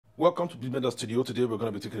Welcome to Blender Studio. Today we're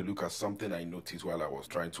going to be taking a look at something I noticed while I was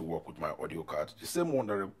trying to work with my audio card. The same one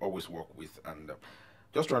that I always work with, and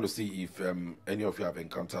just trying to see if any of you have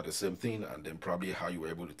encountered the same thing, and then probably how you were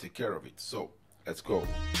able to take care of it. So let's go.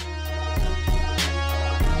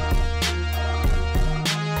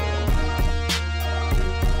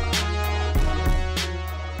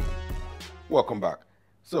 Welcome back.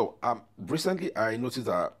 So recently I noticed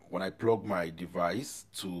that when I plug my device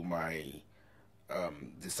to my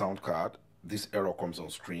the sound card, this error comes on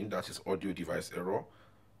screen. That is audio device error.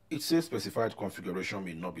 It says specified configuration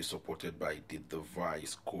may not be supported by the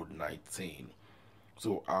device code 19.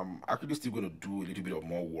 So I'm actually still going to do a little bit of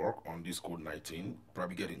more work on this code 19,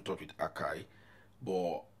 probably get in touch with Akai,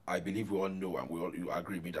 but I believe we all know and you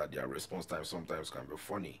agree with me that their response time sometimes can be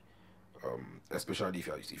funny, especially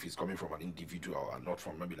if it's coming from an individual and not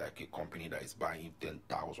from maybe like a company that is buying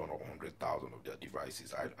 10,000 or 100,000 of their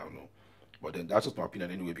devices. I don't know. But then that's just my opinion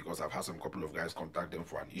anyway, because I've had some couple of guys contact them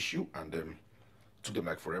for an issue and then took them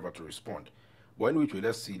like forever to respond. But anyway,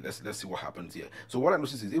 let's see what happens here. So what I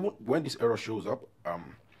noticed is even when this error shows up,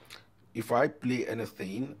 if I play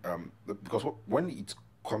anything, because when it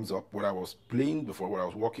comes up, what I was playing before, what I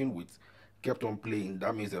was working with, kept on playing.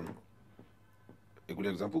 That means a good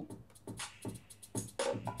example.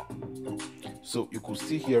 So you could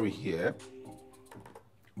still hear it here,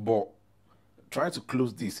 but trying to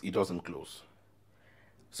close this, it doesn't close.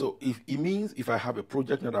 So it means if I have a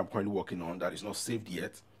project that I'm currently working on that is not saved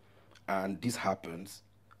yet, and this happens,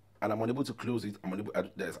 and I'm unable to close it,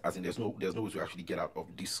 there's no way to actually get out of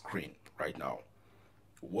this screen right now.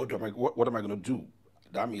 What am I going to do?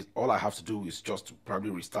 That means all I have to do is just to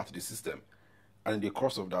probably restart the system, and in the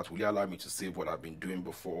course of that, will it allow me to save what I've been doing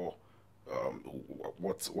before?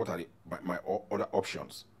 What are my other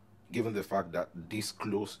options, given the fact that this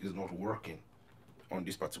close is not working on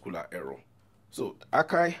this particular error? So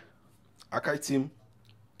Akai team,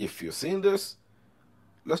 if you're seeing this,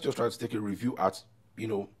 let's just try to take a review at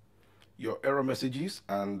your error messages,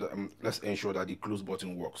 and let's ensure that the close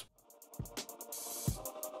button works.